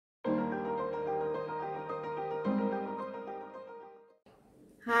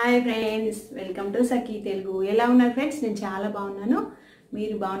Hi friends, welcome to సఖీ తెలుగు. ఎలా ఉన్నారు friends? నేను చాలా బాగున్నాను.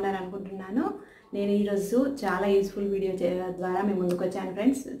 మీరు బాగున్నారు అనుకుంటున్నాను. నేను ఈరోజు చాలా యూస్ఫుల్ వీడియో ద్వారా మేము ముందుకు వచ్చాను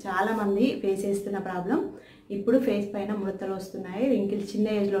ఫ్రెండ్స్. చాలామంది ఫేస్ చేస్తున్న ప్రాబ్లం, ఇప్పుడు ఫేస్ పైన ముడతలు వస్తున్నాయి. రింకిల్స్ చిన్న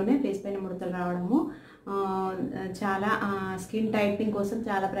ఏజ్లోనే ఫేస్ పైన ముడతలు రావడము. చాలా స్కిన్ టైట్నింగ్ కోసం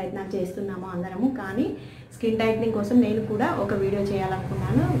చాలా ప్రయత్నాలు చేస్తున్నాము అందరము. కానీ స్కిన్ టైట్నింగ్ కోసం నేను కూడా ఒక వీడియో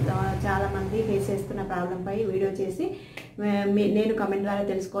చేయాలనుకున్నాను. చాలామంది ఫేస్ చేస్తున్న ప్రాబ్లంపై వీడియో చేసి నేను కమెంట్ ద్వారా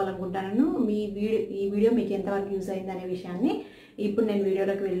తెలుసుకోవాలనుకుంటున్నాను. ఈ వీడియో మీకు ఎంతవరకు యూజ్ అయింది అనే విషయాన్ని ఇప్పుడు నేను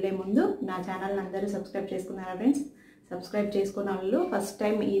వీడియోలోకి వెళ్ళే ముందు నా ఛానల్ని అందరూ సబ్స్క్రైబ్ చేసుకున్నారా ఫ్రెండ్స్? సబ్స్క్రైబ్ చేసుకున్న వాళ్ళు ఫస్ట్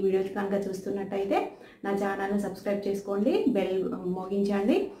టైం ఈ వీడియో కనుక చూస్తున్నట్టయితే నా ఛానల్ని సబ్స్క్రైబ్ చేసుకోండి, బెల్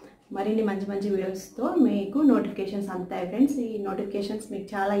మోగించండి. మరిన్ని మంచి మంచి వీడియోస్తో మీకు నోటిఫికేషన్స్ అందుతాయి ఫ్రెండ్స్. ఈ నోటిఫికేషన్స్ మీకు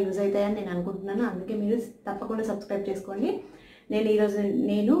చాలా యూజ్ అవుతాయని నేను అనుకుంటున్నాను. అందుకే మీరు తప్పకుండా సబ్స్క్రైబ్ చేసుకోండి. ఈరోజు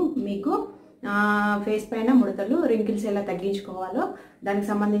నేను మీకు ఫేస్ పైన ముడతలు, రింకిల్స్ ఎలా తగ్గించుకోవాలో దానికి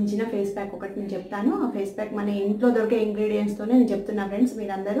సంబంధించిన ఫేస్ ప్యాక్ ఒకటి నేను చెప్తాను. ఆ ఫేస్ ప్యాక్ మన ఇంట్లో దొరికే ఇంగ్రీడియంట్స్తోనే నేను చెప్తున్నా ఫ్రెండ్స్.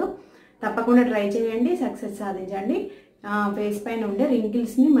 మీరందరూ తప్పకుండా ట్రై చేయండి, సక్సెస్ సాధించండి. ఫేస్ పైన ఉండే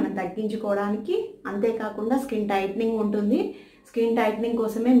రింకిల్స్ని మనం తగ్గించుకోవడానికి, అంతేకాకుండా స్కిన్ టైట్నింగ్ ఉంటుంది. స్కిన్ టైట్నింగ్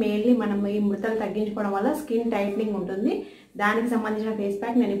కోసమే మెయిన్లీ మనం ఈ ముడతలు తగ్గించుకోవడం వల్ల స్కిన్ టైట్నింగ్ ఉంటుంది. దానికి సంబంధించిన ఫేస్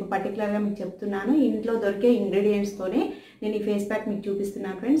ప్యాక్ నేను ఇప్పుడు పర్టికులర్గా మీకు చెప్తున్నాను. ఇంట్లో దొరికే ఇంగ్రీడియంట్స్తోనే నేను ఈ ఫేస్ ప్యాక్ మీకు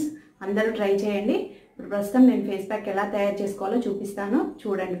చూపిస్తున్నాను ఫ్రెండ్స్. అందరూ ట్రై చేయండి. ఇప్పుడు ప్రస్తుతం నేను ఫేస్ ప్యాక్ ఎలా తయారు చేసుకోవాలో చూపిస్తాను,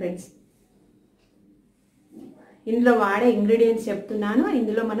 చూడండి ఫ్రెండ్స్. ఇందులో వాడే ఇంగ్రీడియంట్స్ చెప్తున్నాను.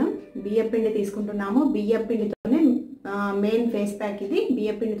 ఇందులో మనం బియ్యపిండి తీసుకుంటున్నాము. బియ్యపిండితోనే మెయిన్ ఫేస్ ప్యాక్ ఇది.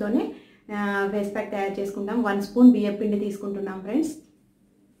 బియ్యపిండితోనే ఫేస్ ప్యాక్ తయారు చేసుకుంటాం. 1 స్పూన్ బియ్యపిండి తీసుకుంటున్నాం ఫ్రెండ్స్.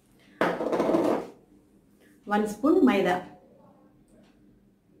 1 స్పూన్ మైదా,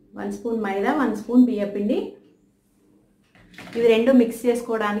 1 స్పూన్ మైదా, 1 స్పూన్ బియ్యపిండి. ఇవి రెండు మిక్స్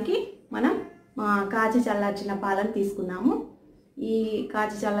చేసుకోవడానికి మనం కాచి చల్లార్చిన పాలను తీసుకున్నాము. ఈ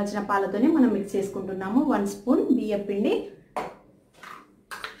కాచి చల్లార్చిన పాలతోనే మనం మిక్స్ చేసుకుంటున్నాము. 1 స్పూన్ బియ్యపిండి.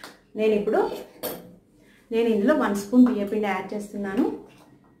 నేను ఇందులో 1 స్పూన్ బియ్యపిండి యాడ్ చేస్తున్నాను.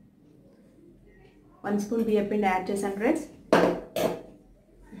 1 స్పూన్ బియ్యపిండి యాడ్ చేశాను ఫ్రెండ్స్.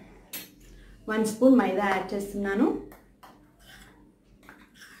 1 స్పూన్ మైదా యాడ్ చేస్తున్నాను.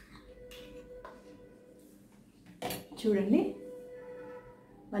 చూడండి,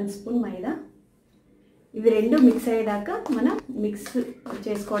 1 స్పూన్ మైదా. ఇవి రెండు మిక్స్ అయ్యేదాకా మనం మిక్స్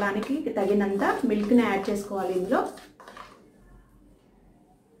చేసుకోవడానికి తగినంత మిల్క్ని యాడ్ చేసుకోవాలి ఇందులో.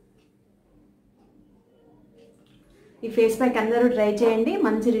 ఈ ఫేస్ ప్యాక్ అందరూ ట్రై చేయండి,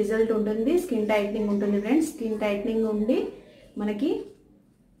 మంచి రిజల్ట్ ఉంటుంది. స్కిన్ టైట్నింగ్ ఉంటుంది ఫ్రెండ్స్. స్కిన్ టైట్నింగ్ ఉండి మనకి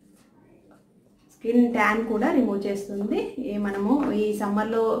స్కిన్ ట్యాన్ కూడా రిమూవ్ చేస్తుంది. మనము ఈ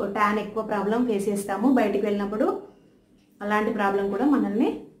సమ్మర్లో ట్యాన్ ఎక్కువ ప్రాబ్లం ఫేస్ చేస్తాము బయటికి వెళ్ళినప్పుడు. అలాంటి ప్రాబ్లం కూడా మనల్ని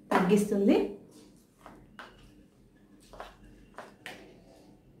తగ్గిస్తుంది.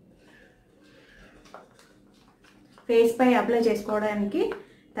 ఫేస్ పై అప్లై చేసుకోవడానికి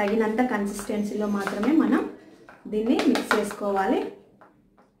తగినంత కన్సిస్టెన్సీలో మాత్రమే మనం దీన్ని మిక్స్ చేసుకోవాలి.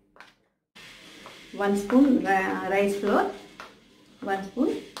 1 స్పూన్ రైస్ ఫ్లోర్, 1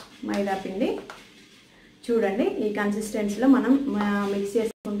 స్పూన్ మైదా పిండి. చూడండి, ఈ కన్సిస్టెన్సీలో మనం మిక్స్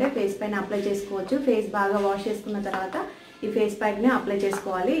చేసుకుంటే ఫేస్ పైన అప్లై చేసుకోవచ్చు. ఫేస్ బాగా వాష్ చేసుకున్న తర్వాత ఈ ఫేస్ ప్యాక్ని అప్లై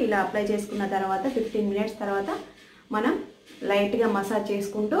చేసుకోవాలి. ఇలా అప్లై చేసుకున్న తర్వాత 15 మినిట్స్ తర్వాత మనం లైట్గా మసాజ్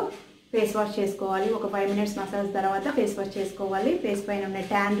చేసుకుంటూ ఫేస్ వాష్ చేసుకోవాలి. ఒక 5 మినిట్స్ మసాజ్ తర్వాత ఫేస్ వాష్ చేసుకోవాలి. ఫేస్ పైన ఉన్న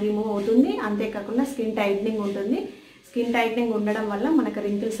ట్యాన్ రిమూవ్ అవుతుంది. అంతేకాకుండా స్కిన్ టైట్నింగ్ ఉంటుంది. స్కిన్ టైట్నింగ్ ఉండడం వల్ల మనకు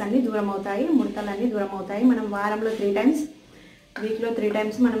రింకిల్స్ అన్నీ దూరం అవుతాయి, ముడతలు అన్నీ దూరం అవుతాయి. మనం వారంలో 3 టైమ్స్, వీక్లో 3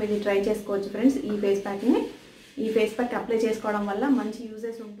 టైమ్స్ మనం ఇది ట్రై చేసుకోవచ్చు ఫ్రెండ్స్. ఈ ఫేస్ ప్యాక్ అప్లై చేసుకోవడం వల్ల మంచి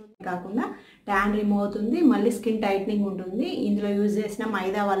యూజెస్ ఉంటుంది. కాకుండా ట్యాన్ రిమూవ్ అవుతుంది, మళ్ళీ స్కిన్ టైట్నింగ్ ఉంటుంది. ఇందులో యూజ్ చేసిన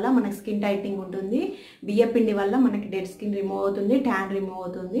మైదా వల్ల మనకి స్కిన్ టైట్నింగ్ ఉంటుంది. బియ్యపిండి వల్ల మనకి డెడ్ స్కిన్ రిమూవ్ అవుతుంది, ట్యాన్ రిమూవ్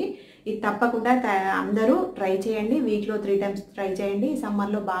అవుతుంది. ఇది తప్పకుండా అందరూ ట్రై చేయండి. వీక్లో 3 టైమ్స్ ట్రై చేయండి.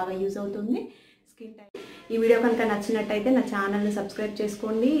 సమ్మర్లో బాగా యూజ్ అవుతుంది స్కిన్ టైట్. ఈ వీడియో కనుక నచ్చినట్టయితే నా ఛానల్ని సబ్స్క్రైబ్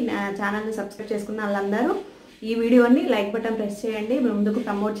చేసుకోండి. నా ఛానల్ని సబ్స్క్రైబ్ చేసుకున్న వాళ్ళందరూ ఈ వీడియోని లైక్ బటన్ ప్రెస్ చేయండి, ముందుకు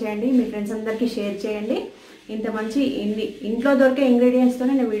ప్రమోట్ చేయండి, మీ ఫ్రెండ్స్ అందరికీ షేర్ చేయండి. ఇంత మంచి ఇంట్లో దొరికే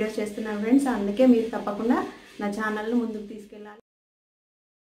ఇంగ్రీడియంట్స్తోనే నేను వీడియోస్ చేస్తున్నాను ఫ్రెండ్స్. అందుకే మీరు తప్పకుండా నా ఛానల్ని ముందుకు తీసుకెళ్ళాలి.